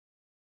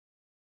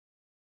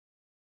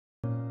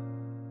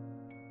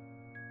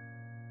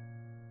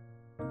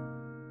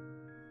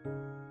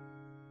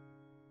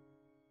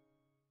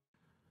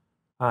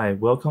Hi,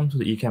 welcome to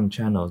the Echem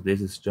channel. This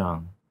is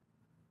John.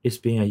 It's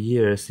been a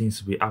year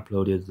since we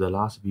uploaded the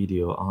last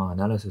video on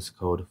analysis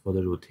code for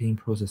the routine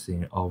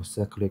processing of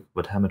cyclic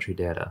voltammetry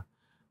data.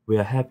 We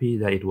are happy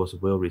that it was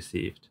well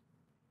received.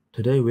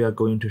 Today we are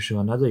going to show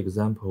another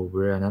example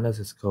where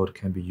analysis code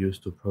can be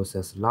used to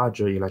process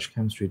larger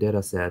electrochemistry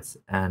datasets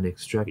and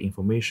extract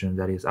information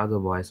that is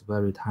otherwise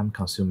very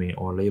time-consuming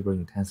or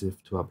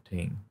labor-intensive to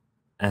obtain.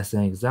 As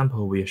an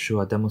example, we show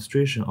a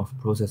demonstration of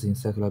processing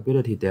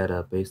cyclability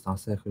data based on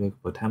cyclic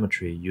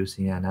voltammetry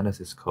using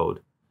analysis code.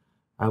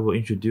 I will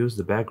introduce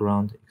the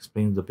background,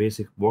 explain the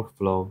basic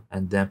workflow,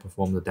 and then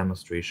perform the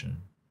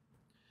demonstration.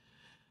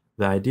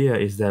 The idea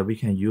is that we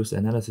can use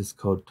analysis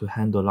code to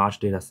handle large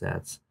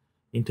datasets.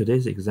 In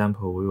today's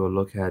example, we will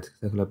look at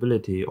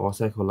cyclability or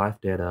cycle life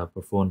data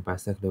performed by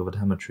cyclic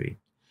voltammetry.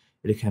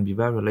 It can be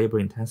very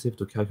labor-intensive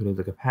to calculate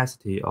the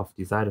capacity of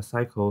desired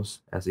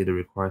cycles as it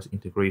requires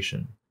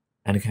integration,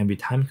 and it can be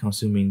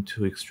time-consuming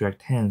to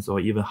extract tens or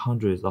even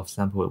hundreds of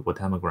sample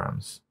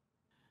voltammograms.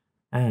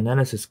 An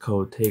analysis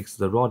code takes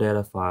the raw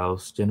data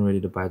files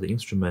generated by the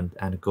instrument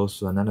and goes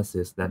to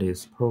analysis that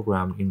is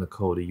programmed in the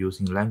code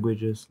using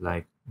languages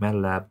like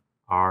MATLAB,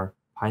 R,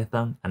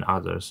 Python, and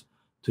others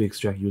to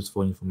extract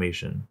useful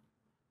information.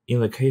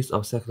 In the case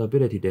of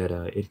cyclability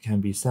data, it can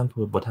be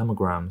sampled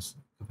voltammograms,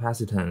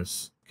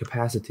 capacitance,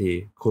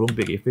 capacity,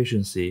 Coulombic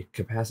efficiency,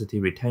 capacity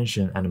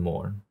retention, and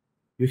more.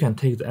 You can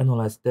take the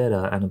analyzed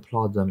data and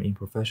plot them in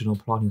professional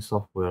plotting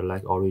software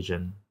like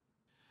Origin.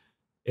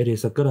 It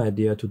is a good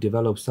idea to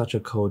develop such a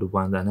code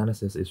when the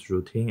analysis is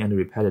routine and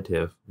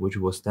repetitive, which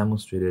was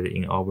demonstrated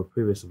in our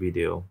previous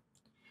video,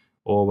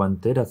 or when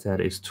the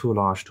dataset is too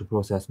large to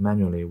process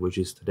manually, which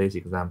is today's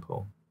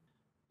example.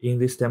 In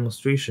this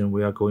demonstration,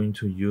 we are going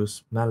to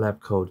use MATLAB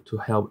code to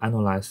help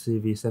analyze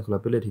CV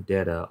cyclability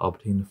data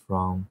obtained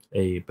from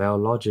a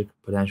biologic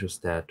potential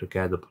stat to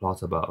get the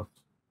plots above.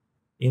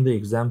 In the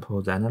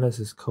example, the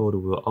analysis code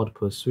will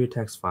output 3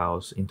 text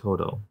files in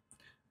total.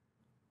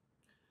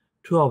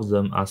 2 of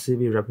them are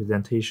CV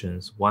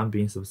representations, one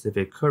being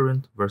specific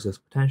current versus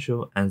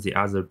potential, and the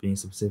other being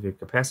specific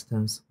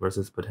capacitance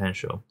versus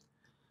potential.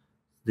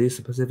 This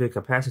specific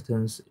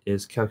capacitance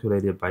is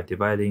calculated by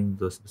dividing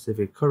the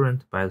specific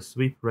current by the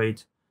sweep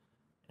rate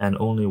and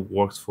only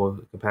works for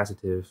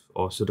capacitive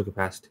or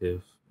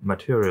pseudocapacitive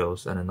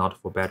materials and not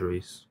for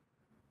batteries.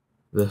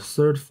 The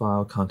third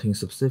file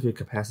contains specific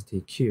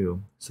capacity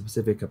Q,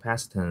 specific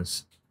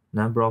capacitance,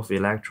 number of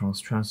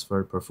electrons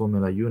transferred per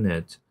formula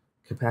unit,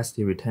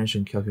 capacity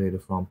retention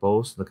calculated from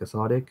both the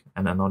cathodic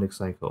and anodic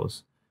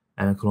cycles,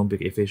 and Coulombic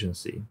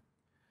efficiency.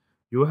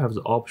 You will have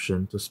the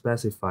option to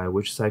specify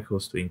which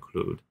cycles to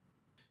include.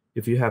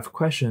 If you have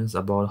questions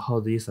about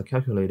how these are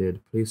calculated,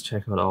 please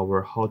check out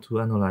our How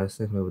to Analyze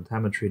Cyclic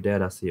Voltammetry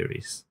data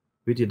series.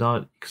 We did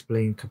not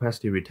explain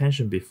capacity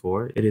retention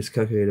before. It is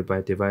calculated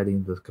by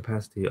dividing the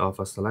capacity of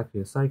a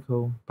selected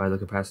cycle by the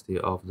capacity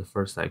of the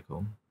first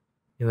cycle.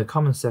 In the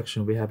comment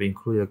section, we have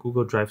included a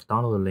Google Drive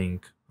download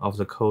link of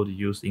the code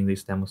used in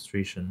this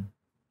demonstration.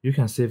 You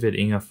can save it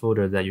in a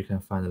folder that you can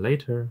find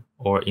later,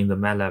 or in the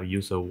MATLAB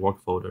user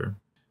work folder.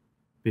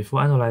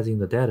 Before analyzing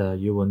the data,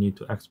 you will need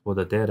to export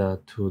the data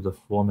to the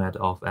format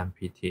of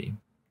MPT.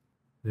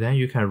 Then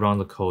you can run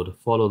the code,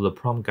 follow the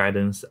prompt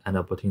guidance, and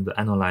obtain the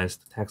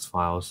analyzed text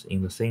files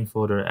in the same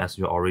folder as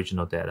your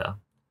original data.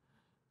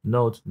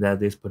 Note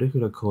that this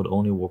particular code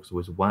only works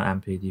with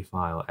one MPT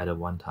file at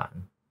one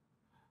time.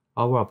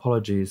 Our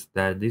apologies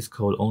that this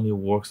code only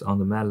works on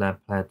the MATLAB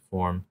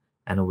platform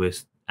and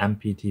with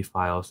MPT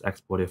files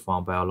exported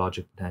from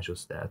biologic potential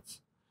stats.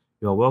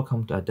 You are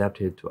welcome to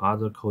adapt it to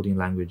other coding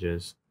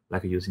languages,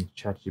 like using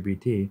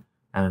ChatGPT,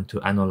 and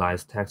to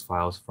analyze text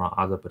files from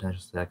other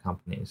potential stat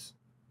companies.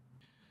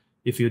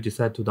 If you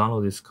decide to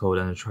download this code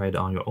and try it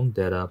on your own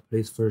data,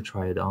 please first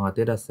try it on a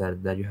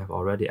dataset that you have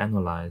already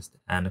analyzed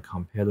and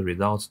compare the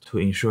results to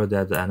ensure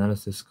that the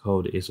analysis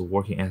code is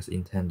working as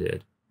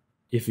intended.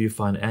 If you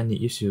find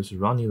any issues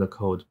running the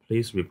code,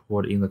 please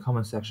report in the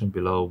comment section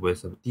below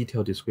with a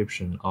detailed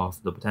description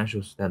of the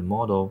potential stat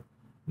model,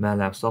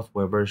 MATLAB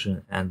software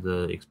version, and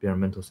the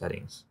experimental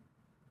settings.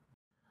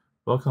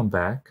 Welcome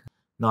back.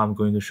 Now I'm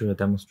going to show a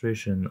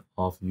demonstration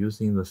of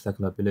using the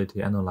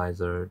cyclability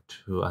analyzer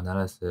to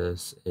analyze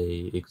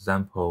a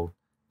example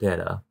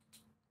data.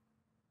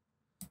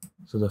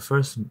 So the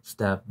first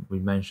step we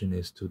mentioned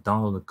is to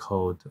download the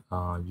code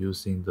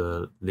using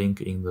the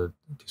link in the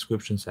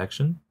description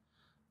section.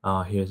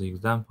 Here's an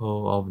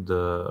example of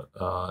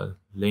the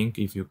link.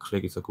 If you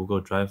click, it's a Google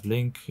Drive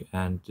link,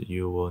 and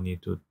you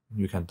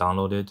can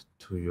download it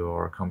to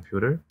your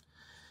computer.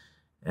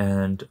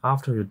 And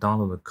after you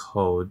download the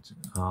code,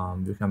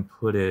 you can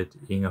put it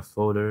in a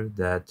folder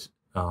that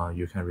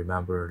you can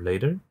remember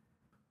later,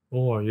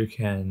 or you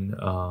can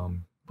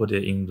put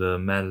it in the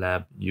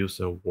MATLAB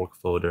user work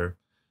folder.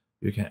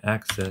 You can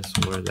access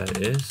where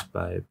that is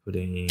by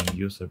putting in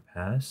user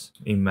path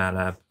in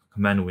MATLAB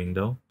command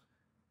window,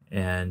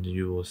 and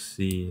you will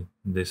see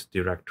this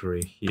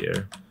directory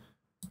here.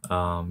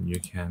 You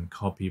can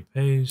copy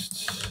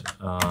paste,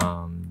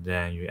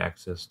 then you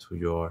access to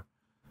your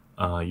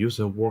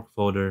user work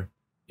folder,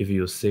 If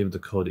you save the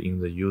code in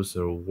the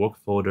user work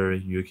folder,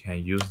 you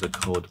can use the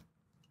code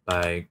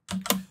by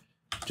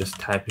just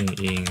typing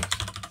in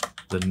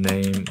the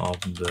name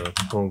of the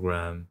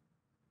program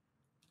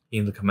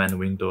in the command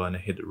window and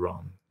hit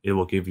run. It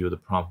will give you the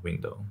prompt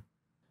window.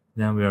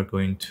 Then we are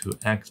going to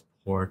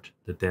export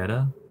the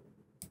data.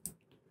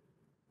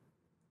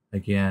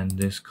 Again,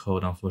 this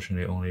code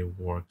unfortunately only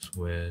works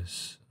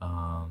with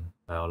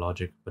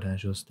biologic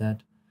potential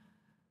stat.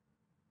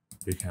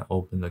 You can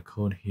open the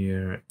code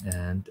here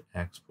and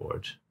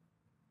export.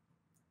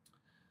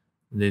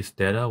 This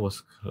data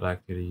was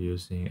collected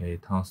using a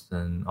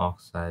tungsten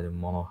oxide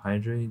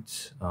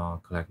monohydrate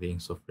collected in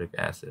sulfuric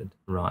acid,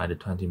 run at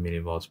 20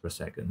 millivolts per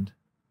second.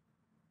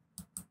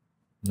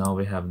 Now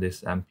we have this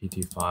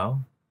MPT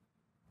file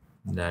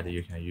that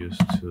you can use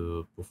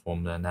to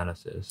perform the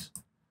analysis.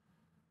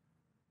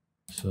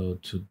 So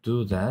to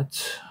do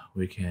that,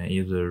 we can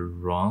either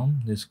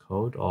run this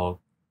code or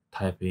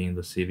type in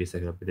the CV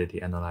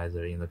cyclability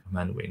analyzer in the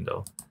command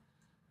window.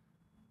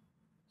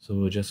 So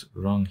we'll just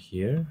run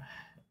here.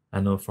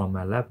 I know from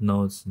my lab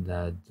notes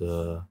that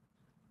the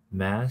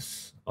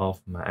mass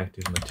of my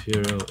active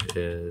material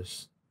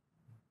is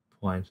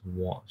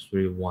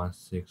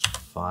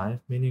 0.3165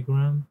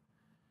 milligram,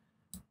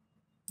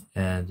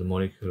 and the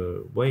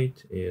molecular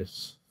weight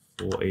is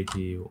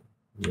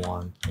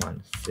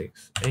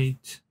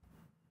 481.68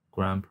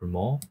 gram per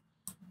mole.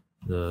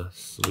 The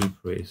sweep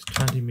rate is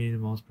 20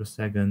 millivolts per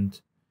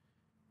second,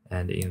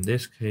 and in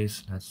this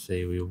case, let's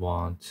say we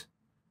want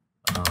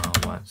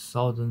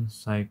 1000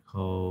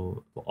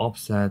 cycle for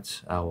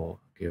offset. I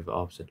will give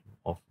offset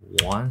of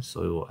 1,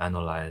 so it will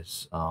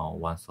analyze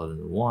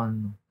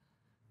 1001,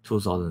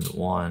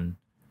 2001,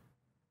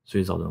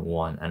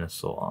 3001, and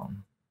so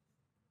on.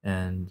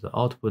 And the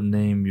output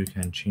name, you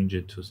can change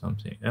it to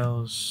something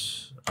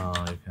else.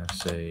 You can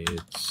say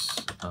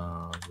it's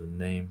the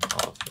name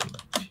of the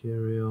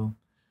material,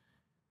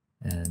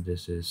 and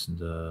this is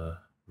the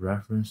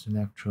reference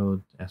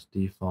electrode as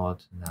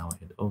default. Now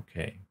hit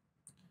OK.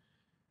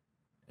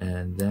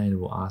 And then it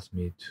will ask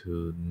me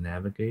to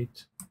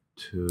navigate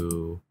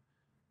to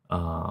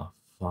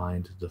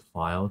find the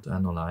file to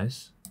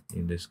analyze.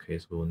 In this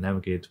case, we will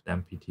navigate to the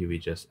MPT we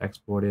just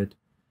exported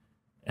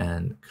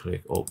and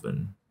click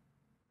open.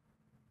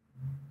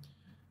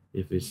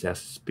 If it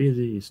says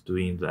busy, it's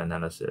doing the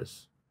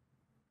analysis.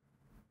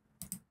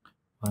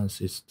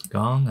 Once it's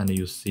gone and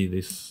you see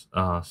this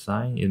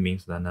sign, it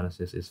means the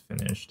analysis is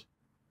finished.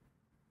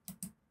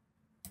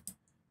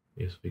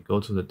 If we go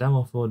to the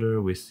demo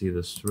folder, we see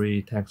the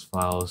 3 text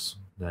files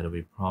that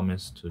we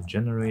promised to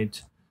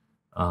generate.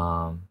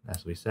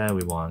 As we said,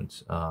 we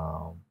want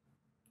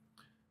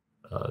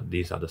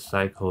these are the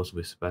cycles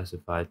we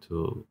specified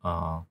to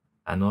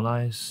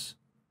analyze,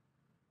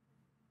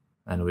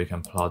 and we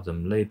can plot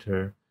them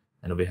later.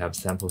 And we have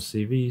sample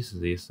CVs.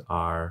 These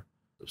are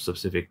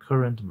specific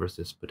current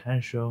versus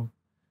potential.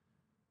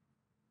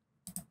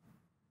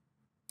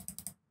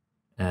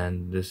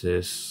 And this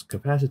is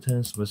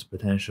capacitance with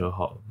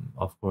potential.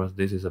 Of course,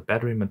 this is a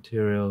battery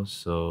material,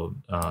 so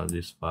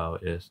this file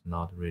is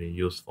not really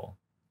useful.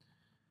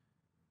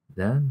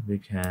 Then we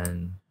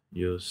can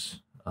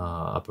use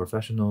a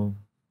professional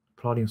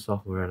plotting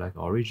software like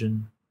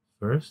Origin.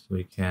 First,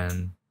 we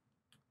can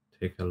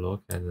take a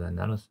look at the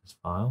analysis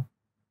file.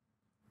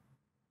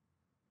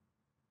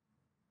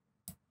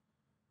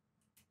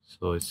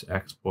 So it's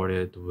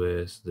exported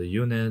with the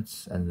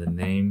units and the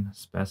name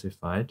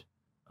specified.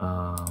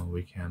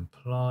 We can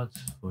plot,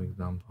 for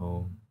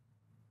example,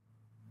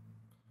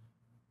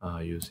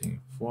 using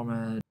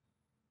format.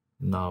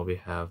 Now we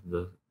have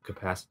the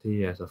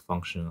capacity as a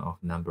function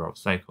of number of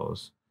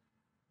cycles.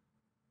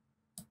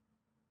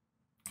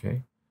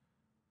 Okay,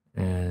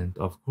 and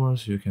of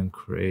course you can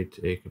create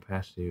a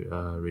capacity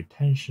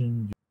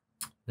retention.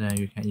 Then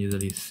you can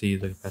easily see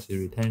the capacity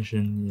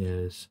retention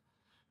is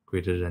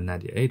greater than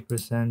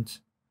 98%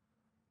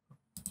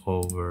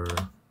 over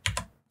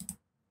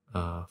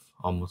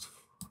almost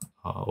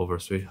over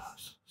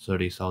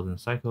 30,000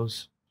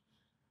 cycles.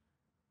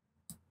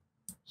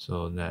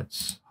 So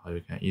that's how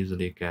you can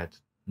easily get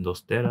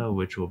those data,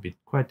 which will be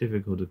quite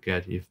difficult to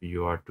get if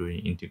you are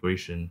doing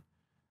integration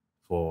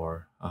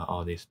for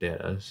all these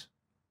data.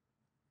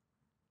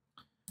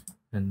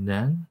 And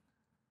then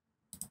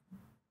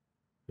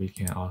we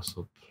can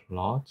also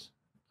plot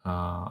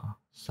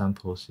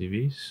sample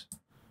CVs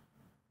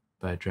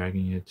by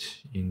dragging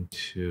it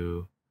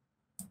into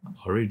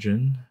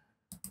Origin.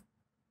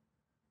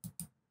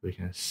 We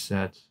can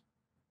set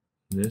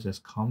this as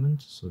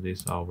comment, so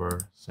these are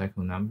our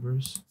cycle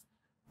numbers.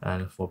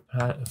 And for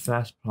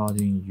fast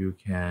plotting, you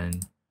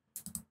can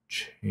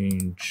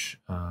change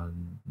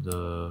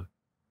the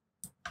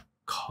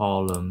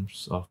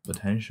columns of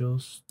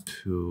potentials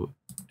to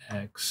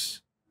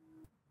X.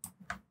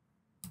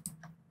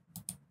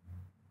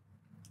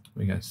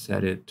 We can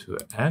set it to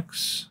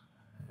X,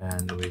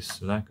 and we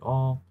select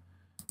all,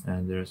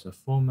 and there's a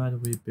format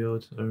we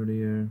built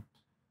earlier,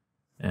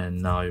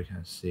 and now you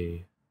can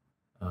see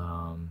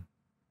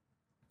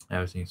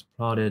everything's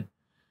plotted.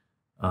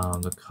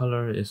 The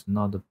color is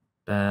not the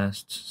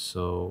fast,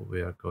 so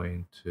we are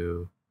going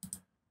to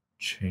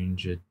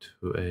change it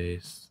to a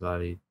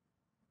slightly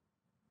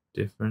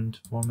different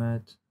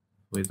format.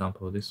 For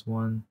example, this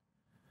one,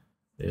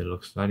 it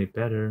looks slightly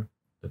better.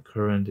 The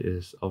current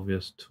is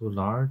obviously too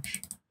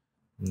large.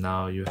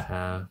 Now you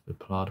have a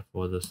plot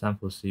for the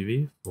sample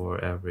CV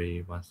for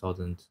every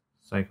 1000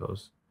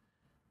 cycles.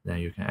 Then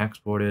you can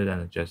export it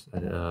and adjust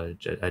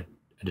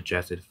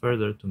it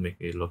further to make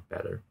it look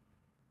better.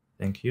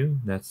 Thank you.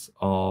 That's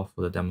all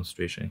for the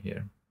demonstration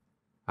here.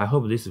 I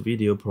hope this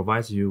video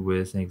provides you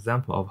with an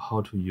example of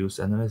how to use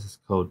analysis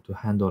code to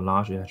handle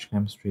large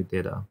electrochemistry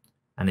data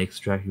and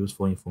extract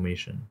useful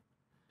information.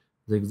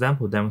 The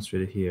example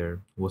demonstrated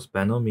here was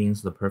by no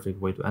means the perfect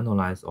way to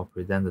analyze or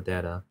present the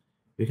data.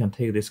 You can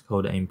take this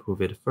code and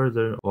improve it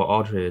further or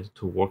alter it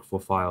to work for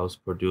files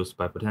produced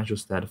by potential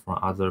stat from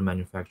other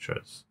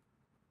manufacturers.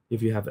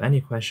 If you have any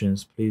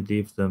questions, please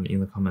leave them in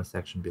the comment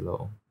section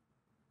below.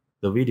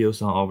 The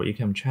videos on our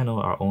Echem channel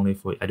are only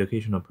for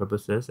educational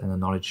purposes and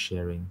knowledge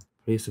sharing.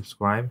 Please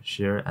subscribe,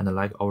 share, and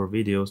like our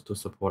videos to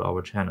support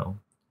our channel.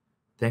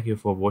 Thank you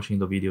for watching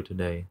the video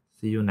today.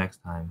 See you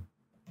next time.